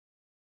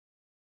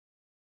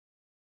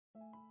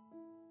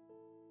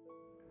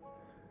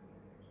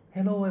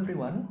Hello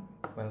everyone,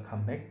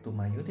 welcome back to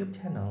my YouTube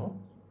channel.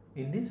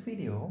 In this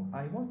video,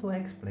 I want to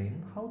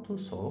explain how to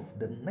solve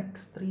the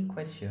next three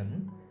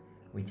questions,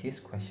 which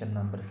is question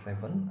number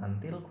 7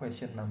 until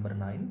question number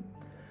 9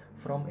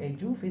 from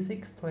EJU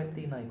Physics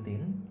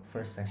 2019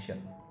 first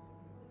session.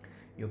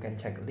 You can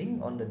check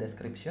link on the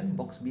description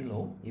box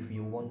below if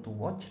you want to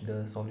watch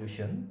the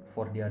solution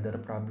for the other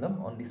problem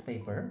on this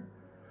paper,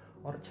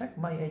 or check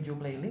my EJU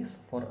playlist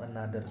for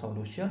another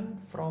solution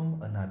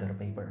from another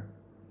paper.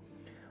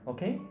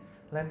 Okay,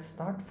 let's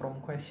start from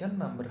question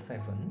number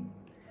 7.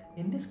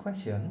 In this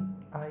question,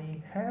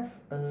 I have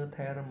a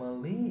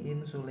thermally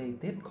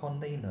insulated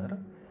container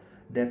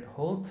that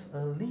holds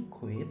a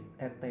liquid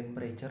at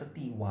temperature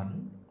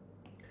T1.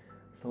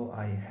 So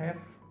I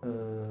have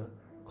a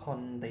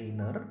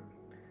container.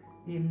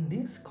 In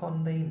this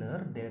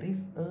container, there is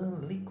a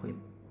liquid.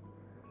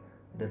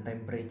 The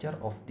temperature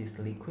of this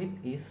liquid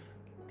is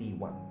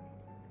T1.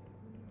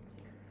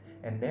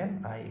 And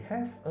then I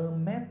have a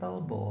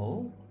metal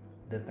ball.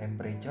 The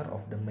temperature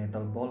of the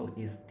metal ball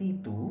is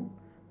T2,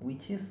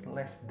 which is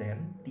less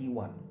than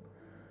T1.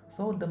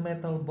 So the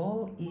metal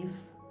ball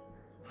is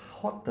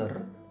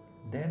hotter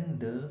than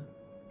the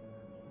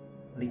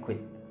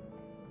liquid.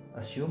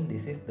 Assume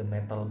this is the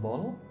metal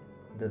ball.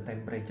 The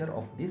temperature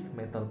of this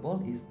metal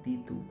ball is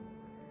T2.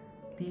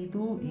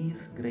 T2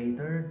 is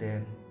greater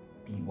than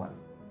T1.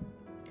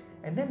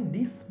 And then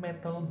this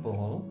metal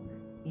ball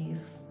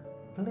is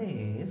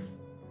placed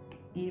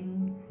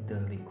in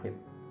the liquid.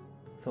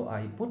 So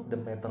I put the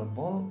metal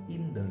ball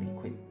in the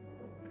liquid.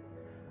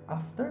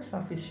 After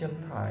sufficient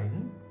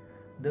time,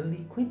 the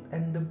liquid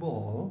and the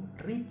ball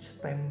reach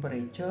the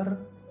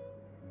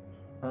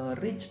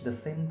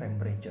same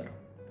temperature.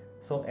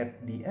 So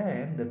at the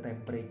end, the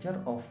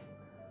temperature of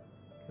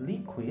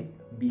liquid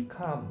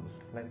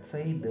becomes, let's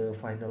say the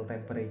final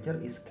temperature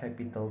is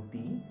capital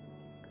T.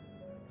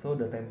 So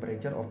the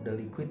temperature of the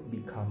liquid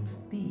becomes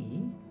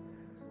T,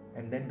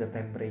 and then the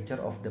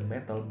temperature of the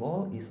metal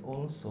ball is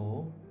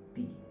also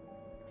T.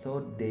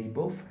 So they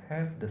both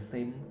have the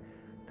same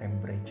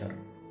temperature.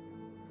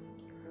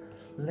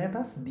 Let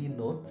us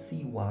denote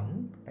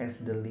C1 as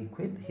the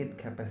liquid heat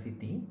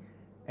capacity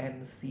and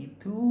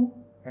C2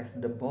 as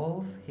the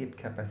ball's heat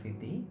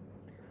capacity,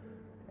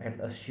 and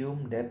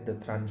assume that the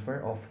transfer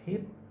of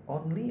heat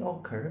only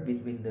occurs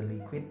between the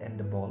liquid and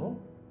the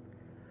ball.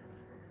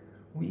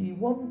 We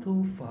want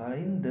to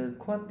find the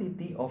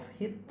quantity of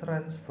heat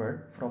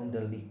transferred from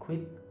the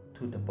liquid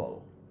to the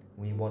ball.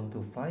 We want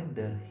to find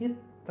the heat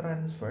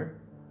transferred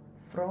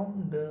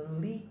from the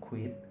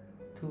liquid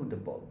to the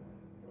ball.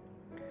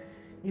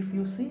 If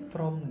you see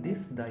from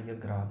this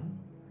diagram,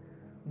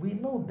 we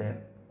know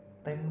that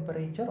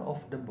temperature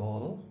of the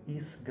ball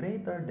is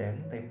greater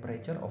than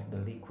temperature of the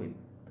liquid.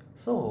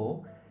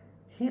 So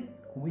heat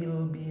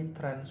will be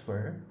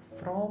transferred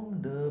from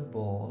the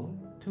ball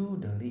to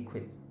the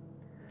liquid,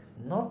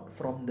 not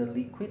from the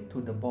liquid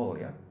to the ball,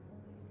 yeah.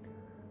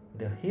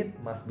 The heat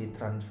must be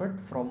transferred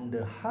from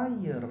the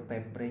higher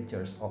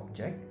temperatures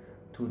object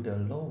to the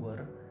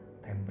lower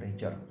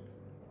temperature.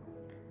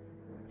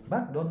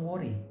 But don't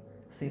worry,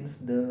 since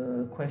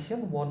the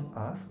question wants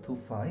us to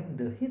find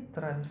the heat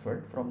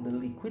transferred from the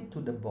liquid to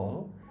the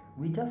ball,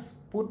 we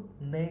just put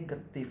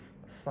negative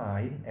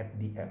sign at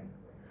the end.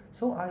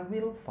 So I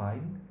will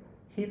find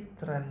heat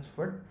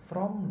transferred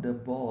from the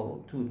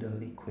ball to the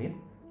liquid,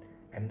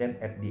 and then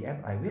at the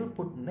end I will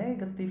put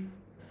negative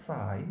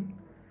sign,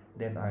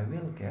 then I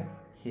will get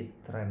heat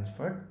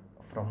transferred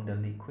from the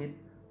liquid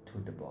to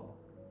the ball.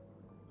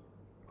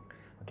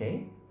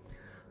 Okay,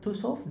 to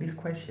solve this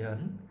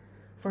question,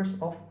 first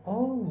of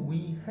all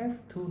we have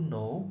to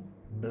know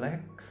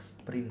Black's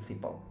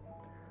principle.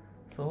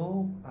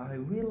 So I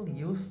will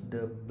use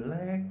the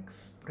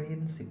Black's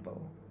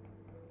principle.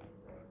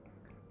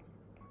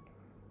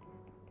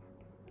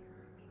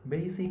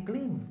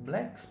 Basically,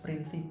 Black's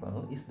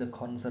principle is the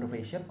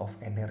conservation of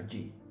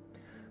energy.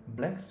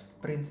 Black's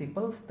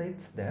principle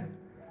states that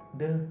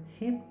the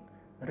heat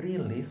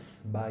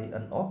released by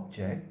an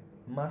object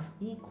must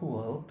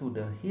equal to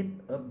the heat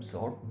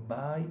absorbed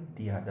by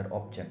the other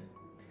object.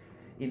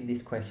 In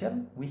this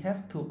question, we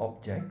have two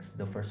objects.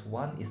 The first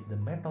one is the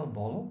metal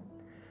ball.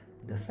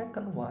 The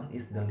second one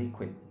is the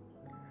liquid.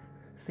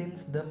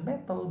 Since the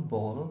metal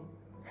ball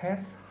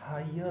has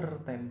higher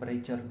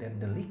temperature than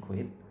the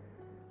liquid,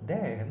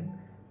 then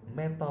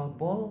metal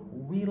ball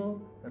will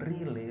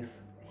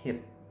release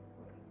heat.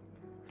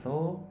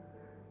 So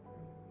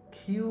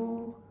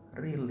Q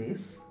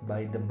released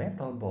by the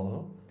metal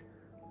ball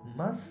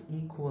must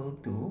equal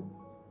to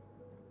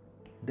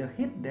the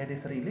heat that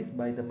is released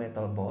by the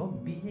metal ball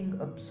being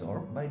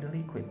absorbed by the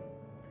liquid.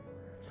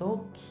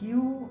 So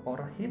Q,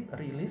 or heat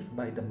released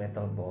by the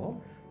metal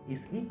ball,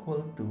 is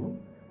equal to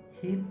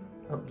heat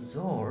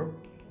absorbed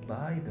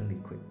by the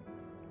liquid.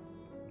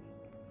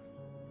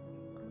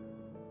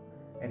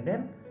 And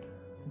then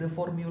the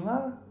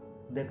formula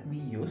that we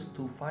use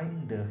to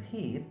find the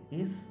heat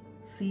is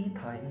C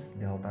times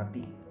delta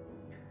T.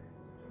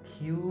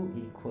 Q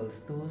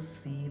equals to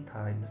C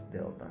times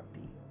delta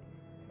T.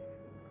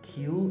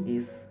 Q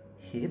is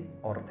heat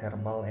or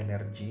thermal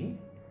energy,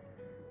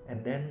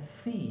 and then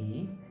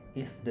C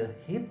is the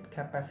heat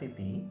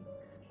capacity,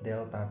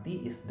 delta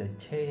T is the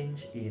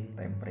change in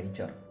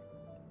temperature.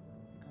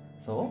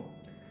 So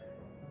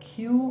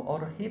Q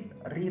or heat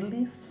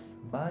released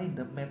by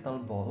the metal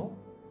ball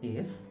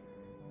is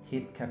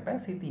heat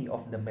capacity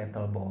of the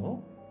metal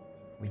ball,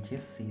 which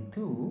is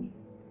C2,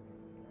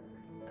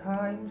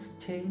 times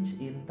change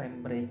in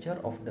temperature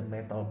of the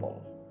metal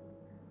ball.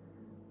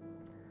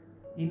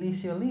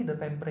 Initially, the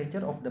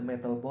temperature of the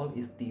metal ball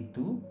is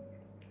T2,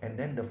 and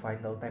then the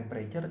final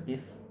temperature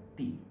is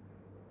T.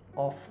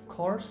 Of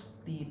course,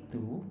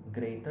 T2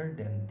 greater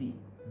than T,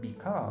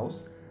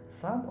 because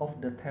some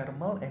of the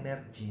thermal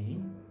energy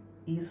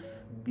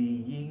is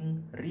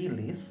being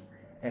released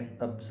and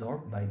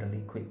absorbed by the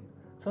liquid.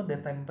 So the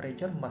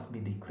temperature must be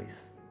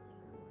decreased.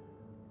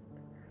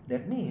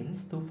 That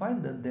means to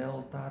find the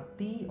delta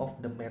T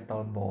of the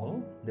metal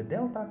ball, the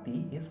delta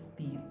T is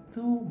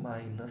T2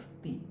 minus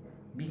T,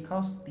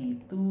 because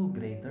T2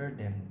 greater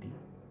than T.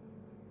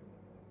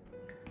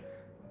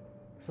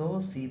 So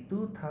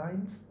C2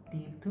 times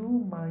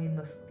T2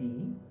 minus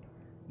T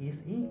is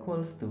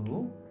equals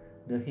to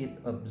the heat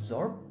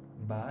absorbed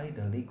by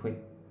the liquid.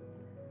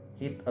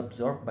 Heat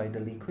absorbed by the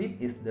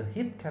liquid is the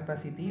heat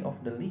capacity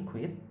of the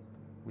liquid,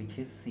 which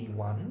is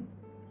C1,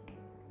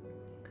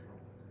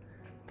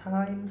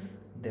 times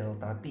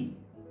delta T.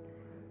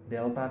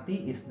 Delta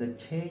T is the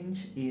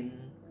change in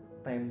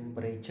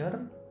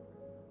temperature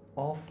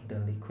of the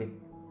liquid.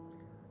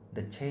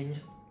 The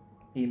change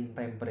in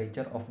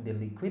temperature of the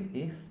liquid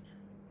is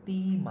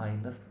T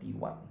minus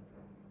T1.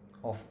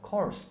 Of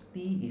course,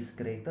 T is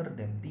greater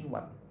than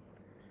T1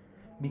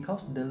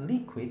 because the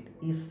liquid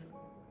is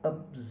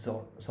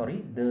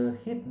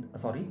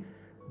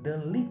the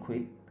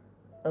liquid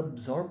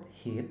absorb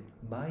heat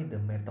by the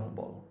metal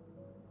ball.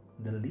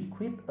 The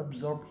liquid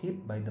absorb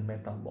heat by the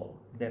metal ball.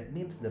 That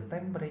means the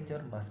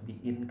temperature must be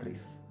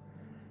increased.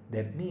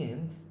 That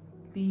means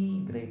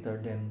T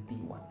greater than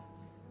T1.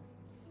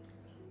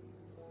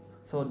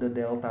 So the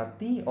delta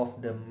T of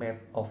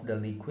the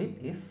liquid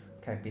is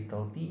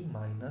capital T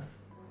minus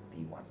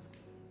T1.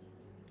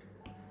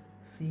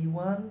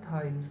 C1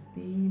 times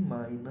T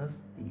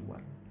minus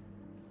T1.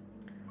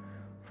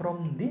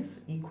 From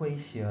this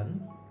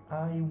equation,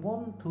 I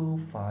want to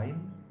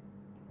find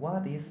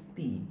what is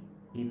T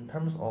in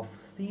terms of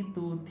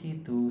C2,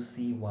 T2,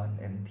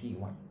 C1, and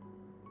T1.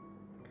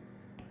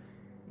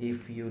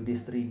 If you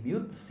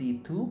distribute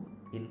C2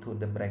 into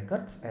the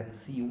brackets and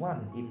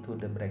C1 into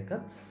the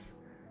brackets,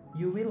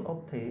 you will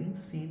obtain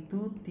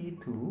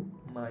C2T2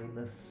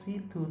 minus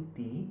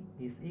C2T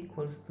is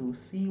equals to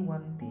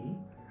C1T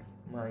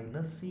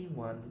minus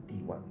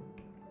C1T1.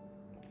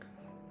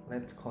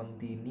 Let's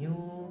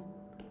continue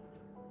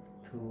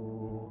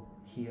to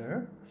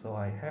here, so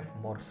I have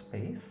more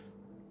space.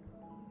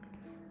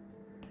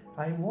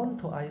 I want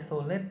to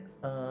isolate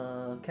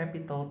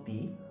capital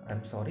T.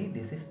 I'm sorry,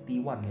 this is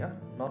T1, yeah,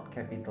 not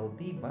capital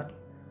T but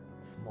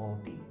small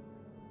t.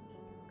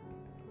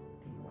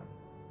 T1.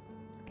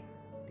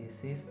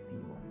 This is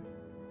T1.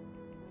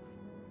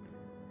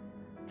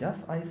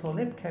 Just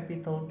isolate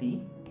capital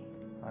T.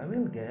 I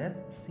will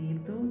get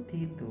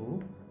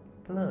C2T2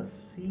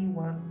 plus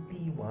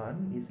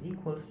C1T1 is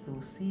equals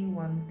to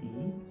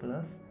C1T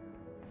plus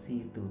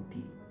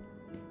C2T.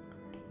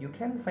 You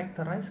can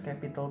factorize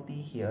capital T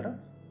here.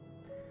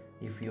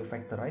 If you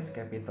factorize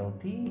capital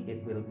T,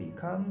 it will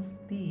become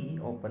T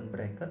open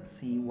bracket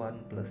C1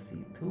 plus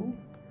C2.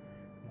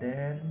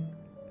 Then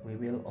we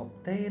will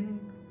obtain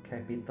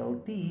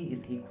capital T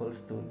is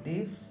equals to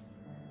this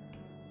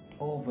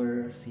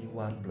over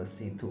C1 plus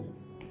C2.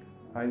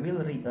 I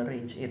will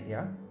rearrange it,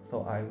 yeah.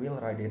 So I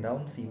will write it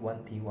down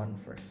C1T1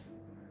 first.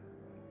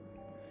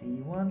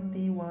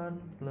 C1T1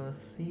 plus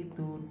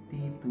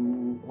C2T2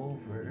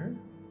 over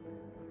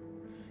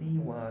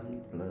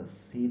C1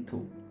 plus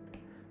C2.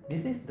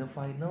 This is the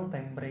final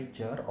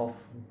temperature of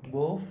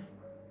both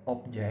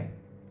object,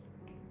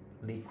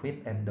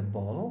 liquid and the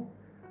ball,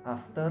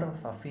 after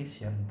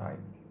sufficient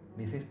time.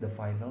 This is the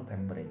final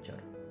temperature.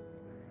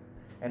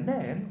 And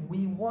then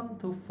we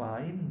want to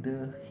find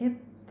the heat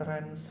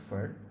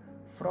transferred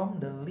from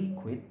the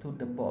liquid to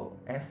the ball.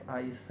 As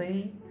I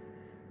say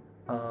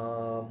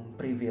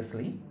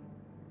previously,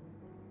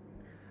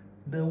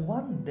 the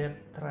one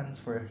that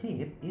transfer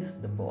heat is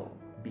the ball,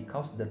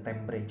 because the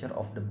temperature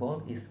of the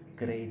ball is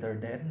greater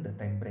than the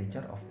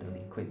temperature of the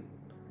liquid.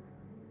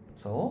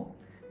 So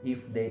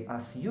if they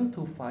ask you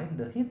to find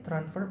the heat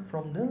transfer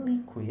from the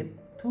liquid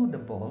to the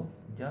ball,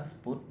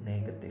 just put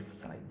negative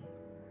sign.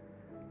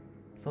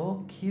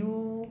 So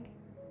Q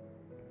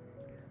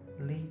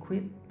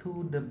liquid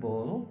to the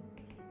ball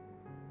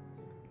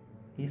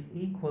is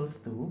equals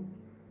to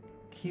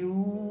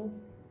QR.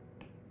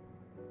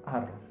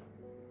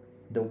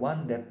 The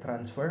one that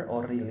transfer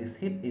or release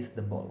heat is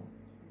the ball,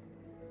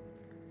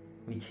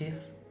 which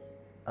is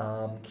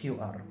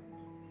QR.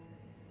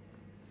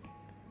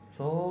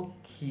 So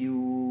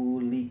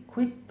Q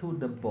liquid to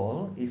the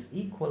ball is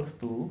equals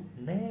to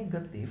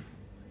negative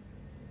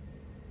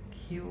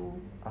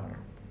QR.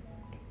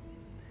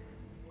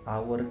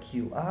 our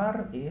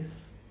QR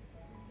is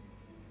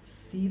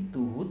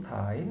C2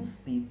 times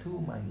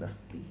T2 minus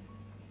T.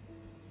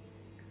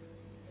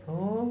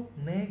 So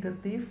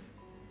negative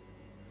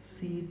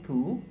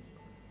C2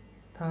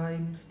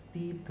 times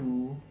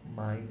T2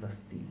 minus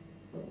T.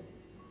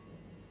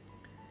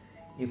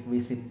 If we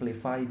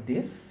simplify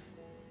this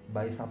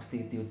by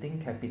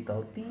substituting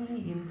capital T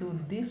into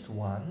this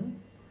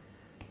one,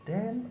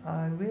 then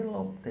I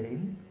will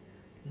obtain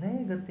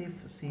negative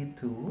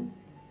C2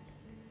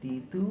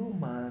 T2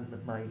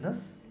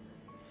 minus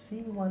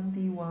C1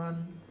 T1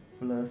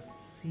 plus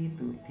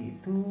C2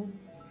 T2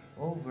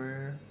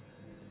 over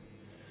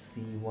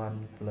C1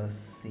 plus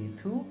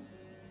C2,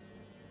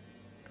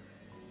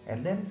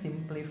 and then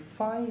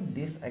simplify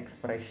this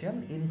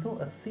expression into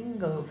a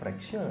single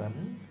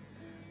fraction.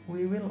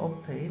 We will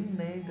obtain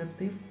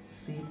negative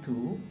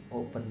C2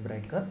 open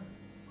bracket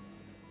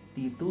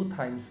T2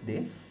 times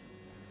this.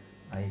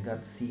 I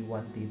got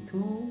C1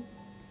 T2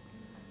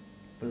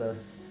 plus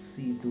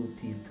C2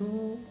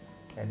 T2,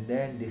 and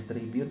then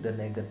distribute the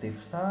negative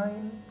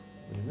sign.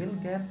 We will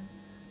get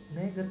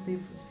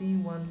negative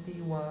C1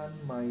 T1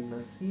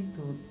 minus C2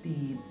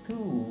 T2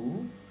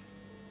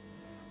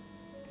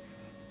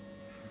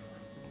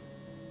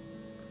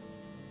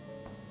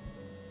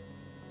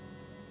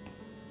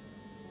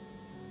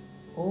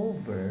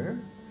 over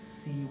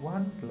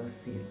C1 plus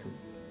C2.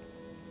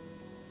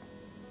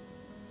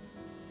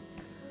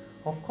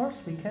 Of course,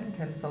 we can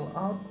cancel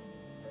out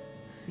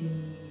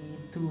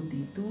C2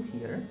 T2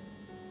 here.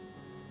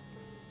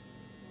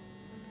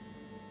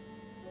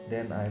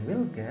 Then I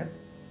will get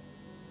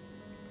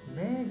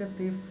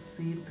negative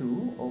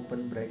C2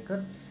 open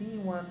bracket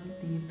C1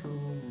 T2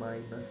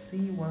 minus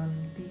C1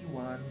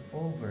 T1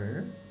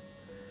 over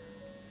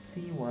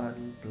C1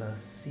 plus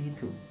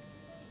C2.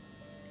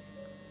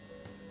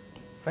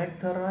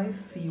 Factorize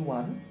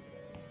C1,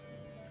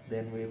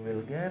 then we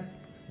will get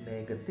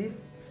negative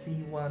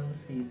C1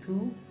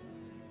 C2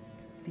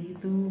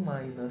 T2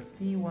 minus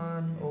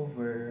T1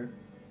 over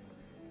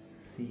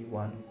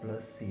C1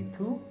 plus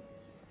C2.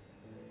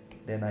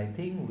 Then I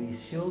think we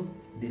should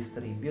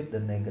distribute the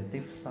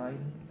negative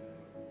sign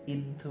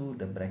into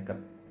the bracket.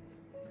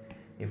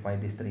 If I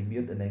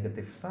distribute the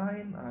negative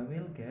sign, I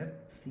will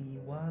get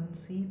C1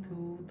 C2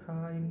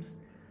 times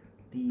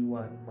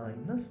T1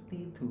 minus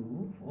T2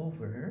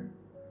 over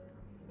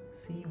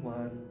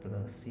C1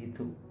 plus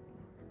C2.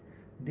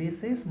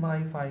 This is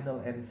my final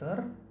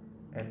answer,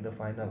 and the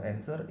final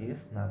answer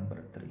is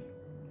number 3.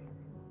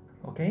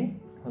 Okay,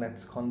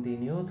 let's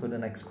continue to the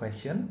next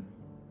question.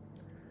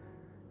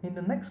 In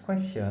the next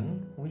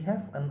question, we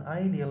have an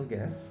ideal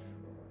gas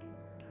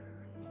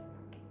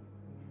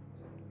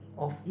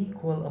of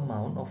equal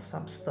amount of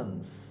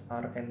substance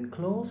are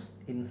enclosed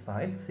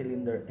inside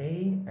cylinder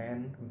A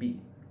and B.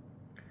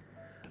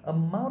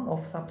 Amount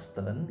of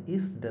substance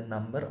is the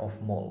number of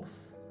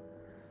moles.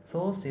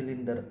 So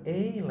cylinder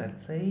A,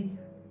 let's say,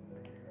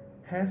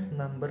 has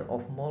number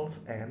of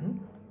moles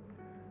n.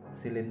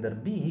 Cylinder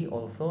B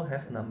also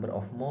has number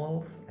of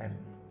moles n,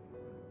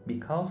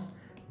 because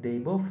they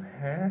both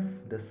have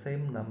the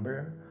same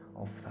number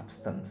of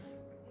substance.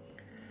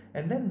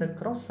 And then the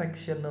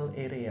cross-sectional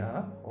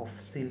area of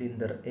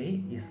cylinder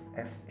A is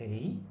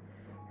SA,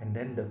 and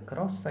then the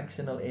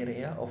cross-sectional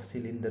area of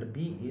cylinder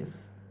B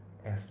is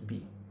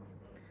SB.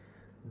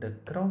 The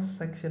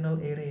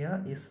cross-sectional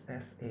area is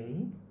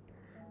SA,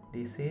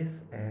 this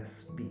is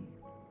SB.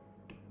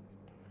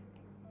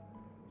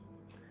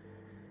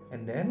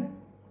 And then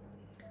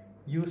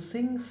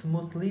using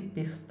smoothly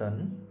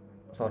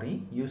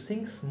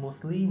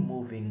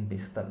moving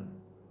piston,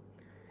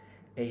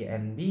 A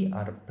and B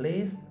are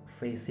placed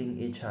facing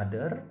each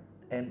other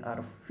and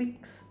are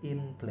fixed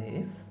in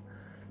place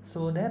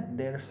so that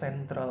their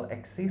central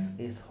axis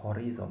is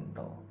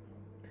horizontal.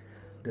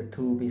 The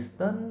two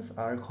pistons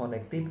are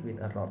connected with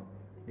a rod.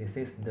 This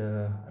is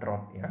the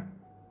rod, yeah.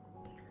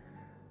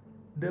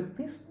 The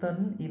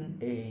piston in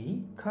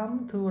A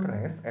come to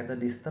rest at a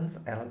distance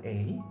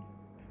LA.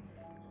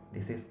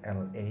 This is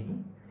LA.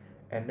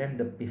 And then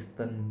the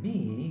piston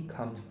B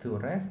comes to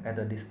rest at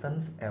a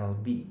distance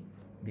LB.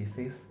 This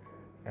is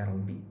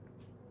LB.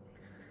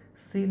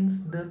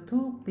 Since the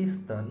two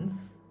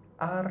pistons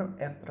are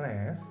at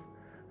rest,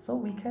 so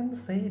we can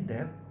say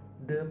that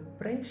the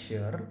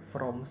pressure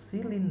from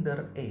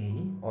cylinder A,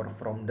 or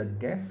from the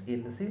gas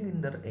in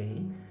cylinder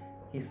A,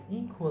 is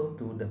equal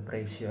to the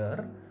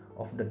pressure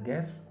of the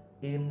gas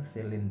in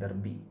cylinder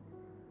B,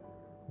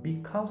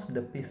 because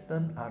the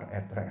pistons are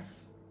at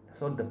rest.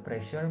 So the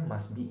pressure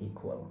must be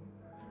equal.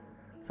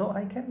 So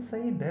I can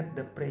say that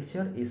the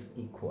pressure is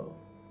equal.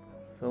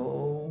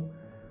 So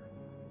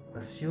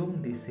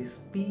assume this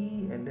is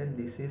P and then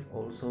this is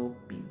also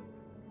P.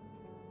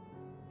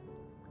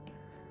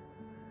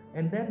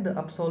 And then the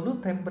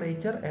absolute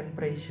temperature and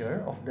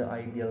pressure of the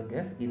ideal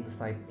gas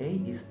inside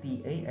A is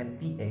TA and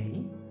PA.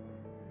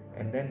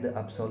 And then the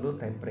absolute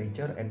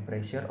temperature and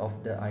pressure of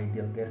the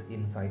ideal gas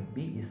inside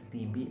B is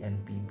TB and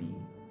PB.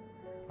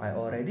 I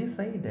already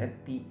say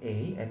that PA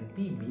and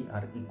PB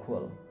are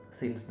equal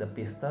since the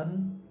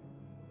piston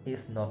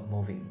is not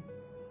moving.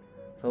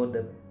 So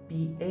the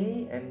PA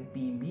and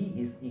PB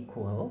is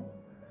equal.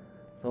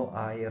 So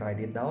I write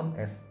it down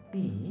as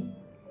P,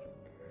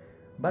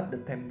 but the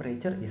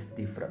temperature is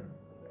different.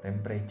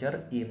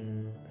 Temperature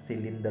in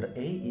cylinder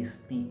A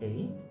is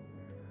TA.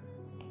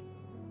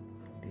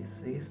 This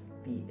is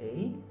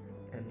TA,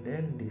 and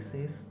then this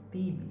is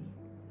TB.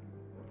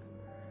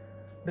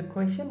 The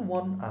question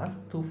wants us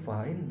to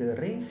find the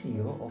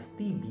ratio of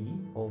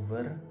TB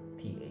over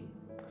TA.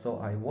 So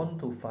I want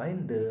to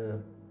find the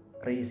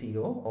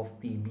ratio of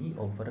TB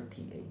over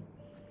TA.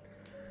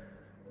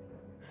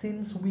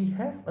 Since we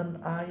have an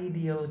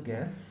ideal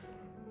gas,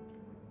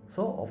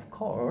 so of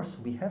course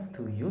we have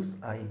to use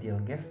ideal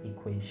gas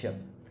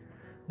equation.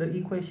 The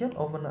equation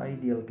of an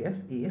ideal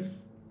gas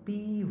is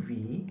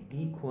PV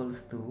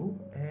equals to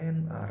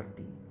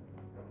nRT.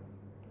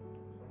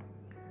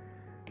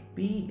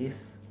 P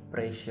is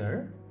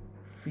pressure,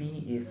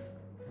 V is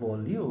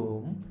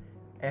volume,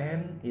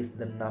 N is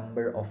the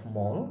number of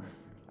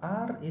moles,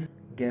 R is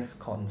gas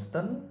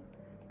constant,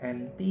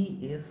 and T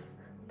is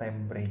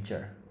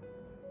temperature.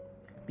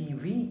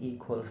 PV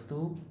equals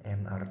to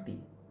nRT.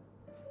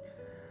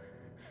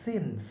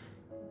 Since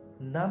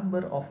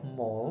number of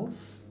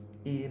moles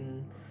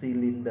in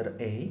cylinder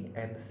A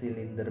and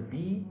cylinder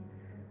B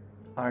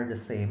are the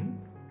same,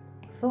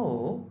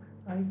 so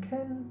I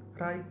can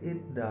write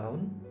it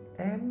down.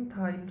 N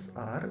times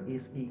R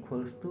is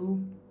equals to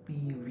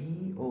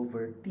PV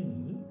over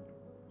T,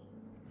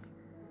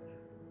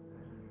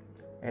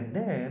 and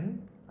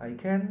then I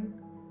can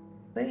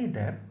say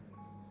that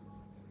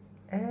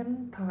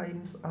N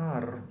times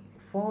R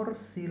for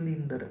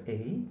cylinder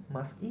A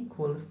must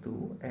equals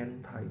to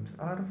N times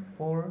R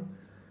for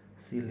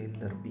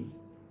cylinder B,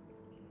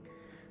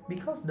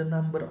 because the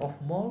number of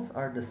moles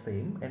are the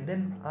same, and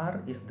then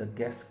R is the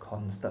gas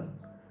constant.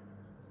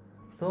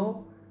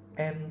 So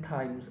N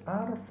times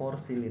R for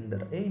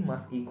cylinder A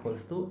must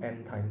equals to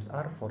N times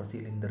R for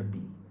cylinder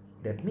B.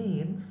 That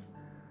means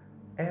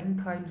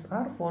N times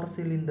R for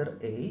cylinder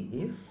A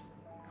is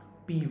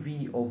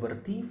PV over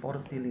T for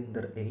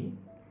cylinder A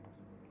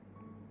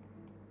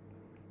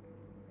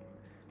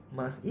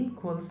must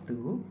equals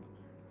to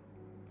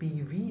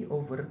PV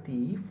over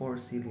T for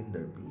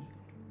cylinder B.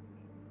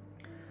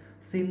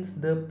 Since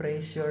the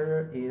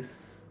pressure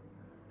is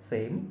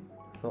same,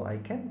 so I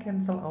can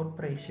cancel out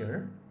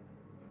pressure.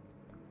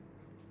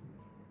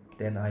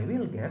 Then I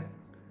will get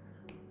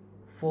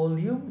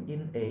volume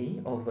in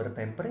A over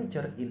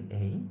temperature in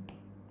A,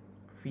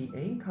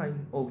 VA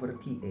time over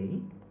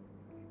TA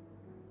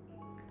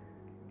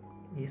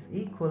is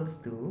equals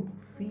to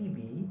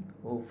VB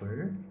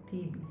over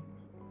TB.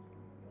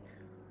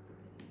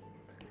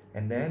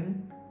 And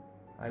then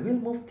I will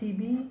move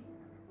TB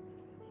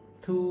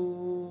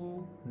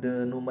to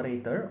the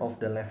numerator of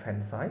the left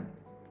hand side,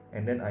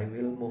 and then I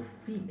will move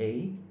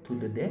VA to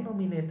the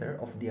denominator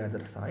of the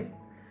other side.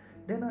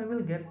 Then I will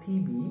get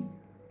TB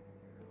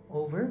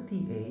over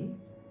TA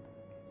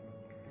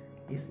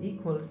is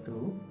equals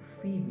to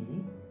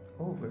VB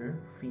over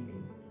VA.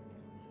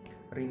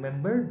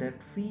 Remember that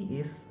V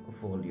is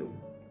volume.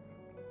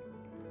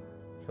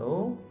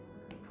 So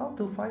how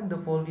to find the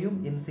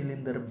volume in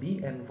cylinder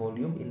B and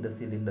volume in the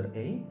cylinder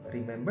A?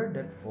 Remember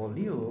that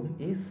volume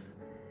is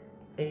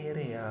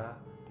area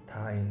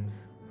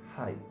times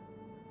height.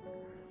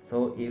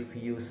 So if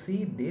you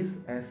see this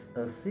as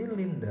a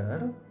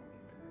cylinder,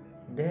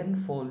 then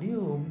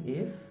volume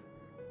is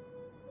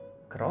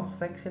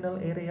cross-sectional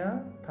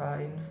area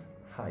times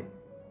height.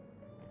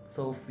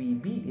 So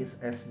VB is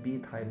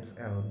SB times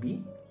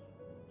LB,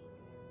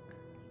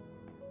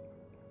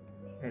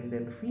 and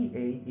then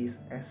VA is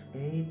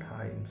SA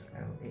times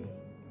LA.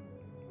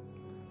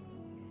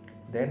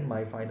 Then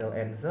my final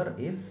answer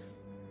is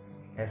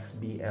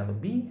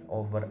SBLB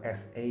over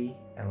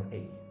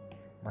SALA.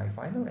 My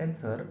final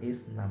answer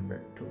is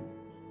number 2.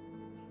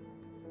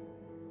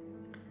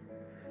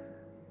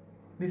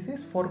 This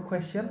is for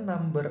question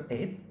number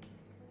 8.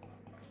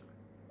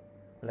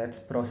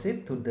 Let's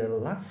proceed to the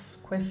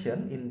last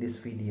question in this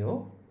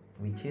video,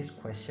 which is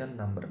question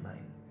number 9.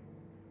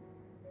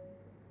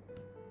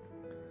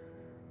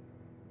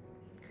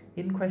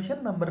 In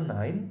question number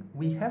 9,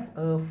 we have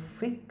a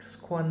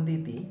fixed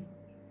quantity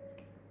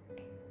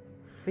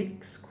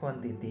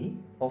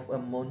of a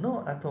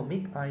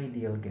monoatomic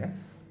ideal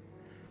gas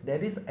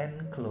that is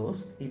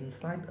enclosed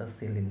inside a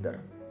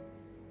cylinder.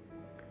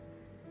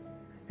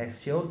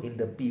 As shown in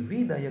the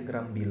PV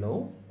diagram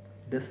below,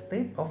 the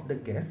state of the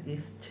gas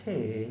is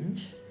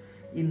changed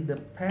in the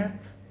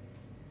path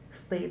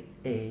state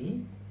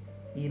A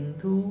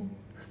into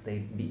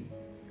state B.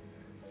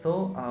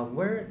 So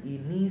our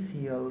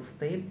initial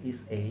state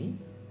is A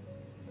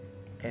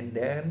and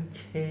then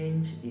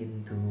change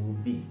into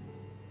B.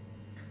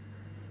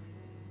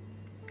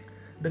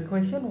 The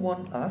question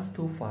wants us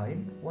to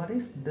find what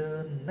is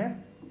the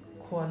net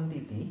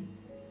quantity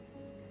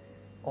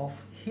of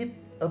heat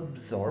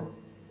absorbed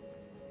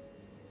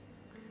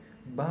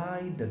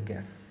by the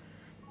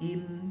gas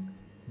in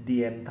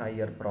the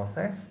entire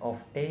process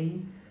of A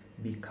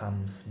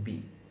becomes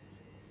B.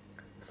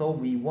 So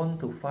we want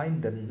to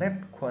find the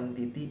net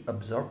quantity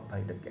absorbed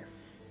by the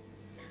gas.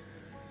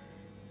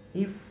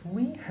 if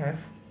we have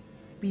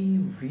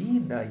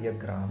PV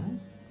diagram,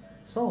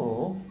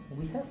 so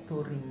we have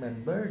to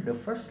remember the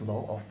first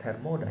law of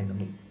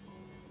thermodynamics.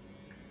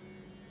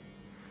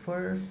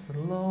 First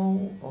law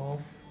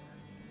of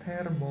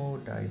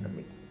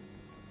thermodynamics.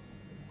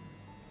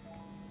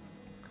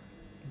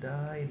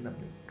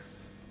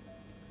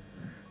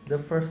 The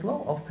first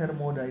law of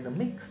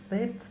thermodynamics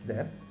states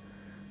that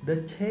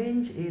the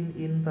change in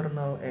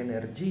internal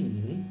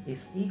energy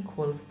is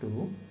equals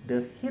to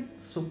the heat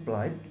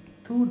supplied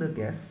to the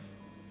gas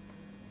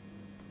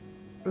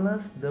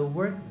plus the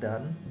work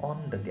done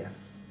on the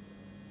gas.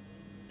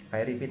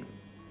 I repeat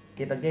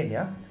it again,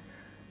 yeah.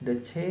 The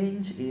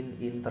change in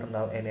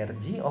internal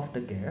energy of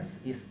the gas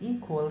is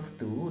equals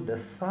to the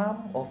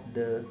sum of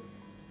the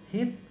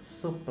heat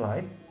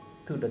supplied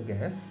to the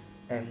gas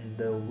and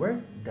the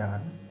work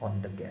done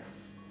on the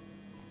gas.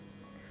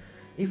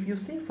 If you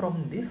see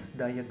from this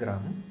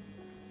diagram,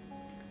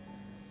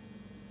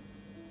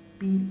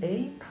 PA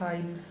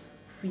times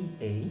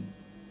VA,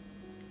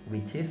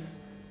 which is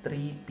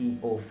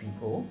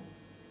 3POVO,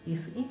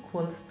 is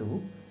equals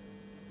to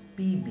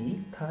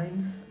PB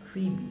times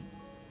VB,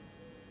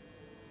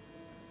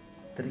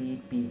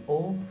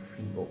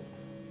 3POVO.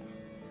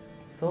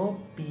 So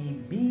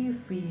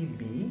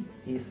PBVB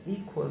is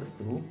equals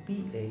to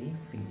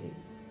PAVA.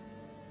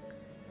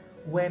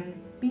 When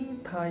P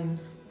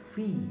times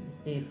V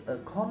is a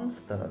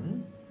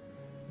constant,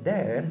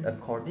 then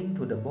according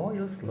to the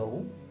Boyle's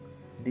law,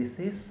 this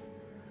is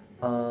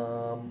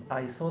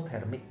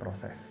isothermic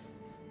process.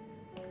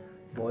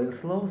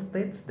 Boyle's law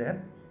states that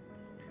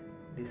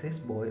this is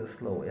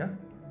Boyle's law, yeah.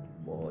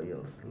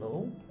 Boyle's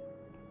law.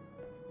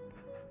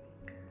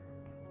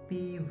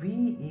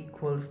 PV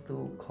equals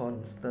to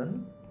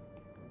constant,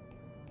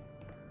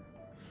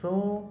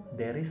 so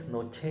there is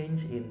no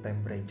change in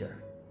temperature.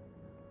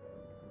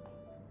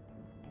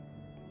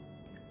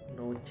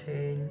 No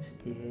change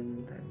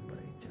in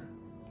temperature.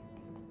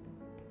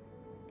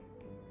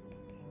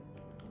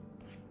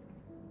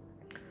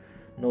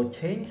 No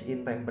change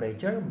in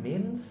temperature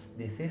means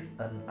this is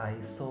an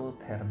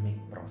isothermic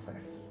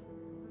process.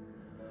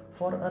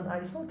 For an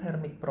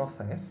isothermic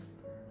process,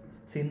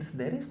 since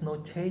there is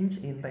no change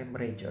in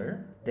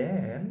temperature,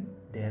 then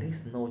there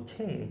is no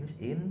change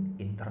in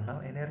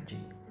internal energy.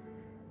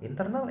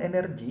 Internal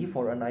energy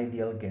for an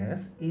ideal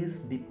gas is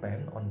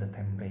depend on the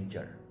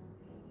temperature.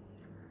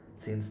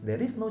 Since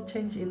there is no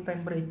change in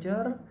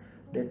temperature,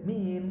 that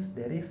means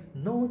there is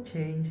no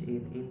change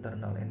in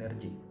internal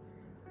energy.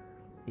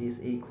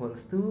 Is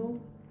equals to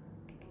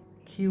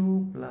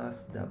Q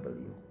plus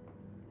W.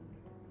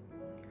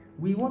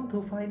 We want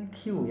to find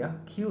Q, yeah.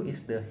 Q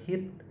is the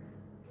heat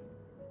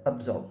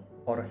absorbed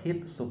or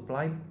heat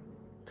supplied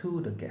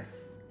to the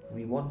gas.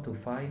 We want to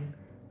find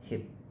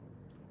heat,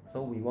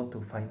 so we want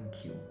to find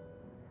Q.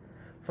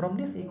 From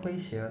this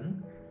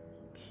equation,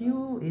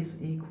 Q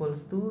is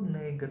equals to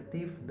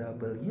negative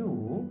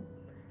W.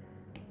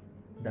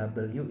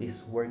 W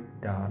is work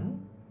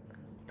done.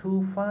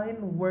 To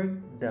find work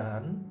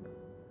done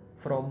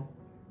from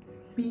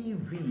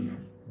PV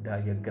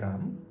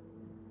diagram,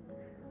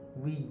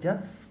 we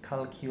just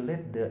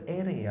calculate the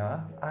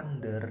area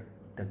under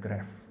the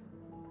graph.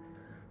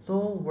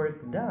 So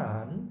work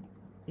done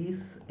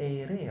is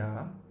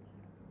area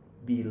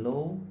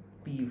below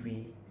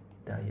PV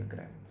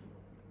diagram.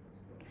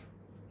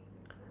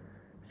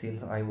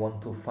 Since I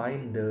want to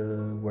find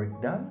the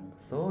work done,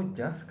 so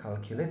just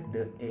calculate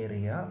the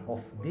area of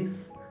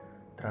this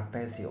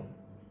trapezium.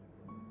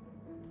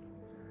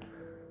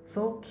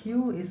 So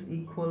Q is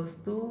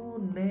equals to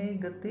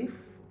negative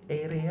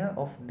area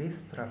of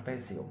this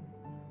trapezium.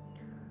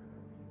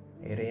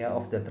 Area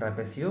of the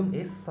trapezium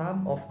is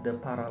sum of the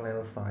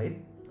parallel side,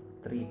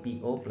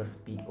 3PO plus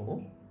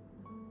PO,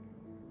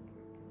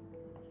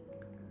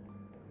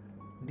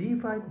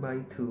 divide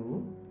by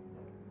 2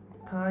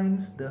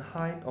 times the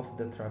height of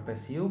the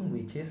trapezium,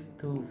 which is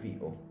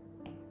 2VO.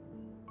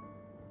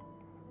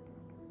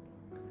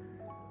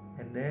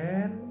 And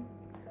then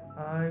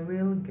I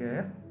will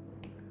get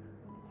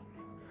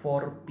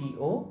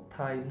 4PO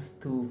times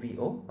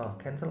 2VO.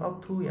 Cancel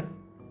out 2, yeah.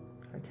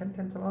 I can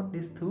cancel out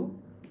this 2.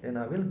 Then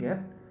I will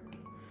get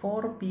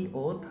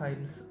 4PO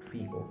times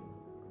VO.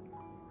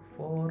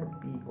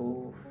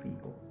 4PO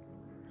VO.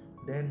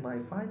 Then my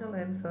final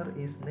answer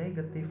is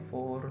negative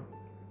 4PO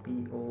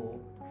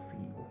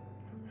VO.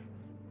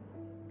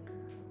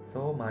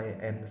 So my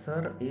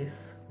answer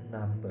is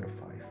number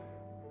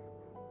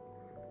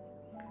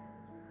 5.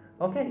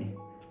 Okay,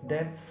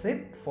 that's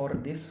it for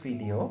this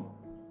video.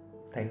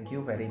 Thank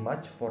you very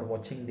much for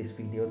watching this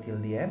video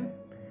till the end,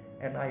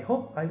 and I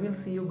hope I will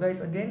see you guys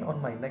again on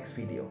my next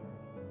video.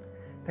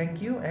 Thank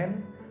you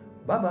and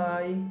bye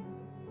bye.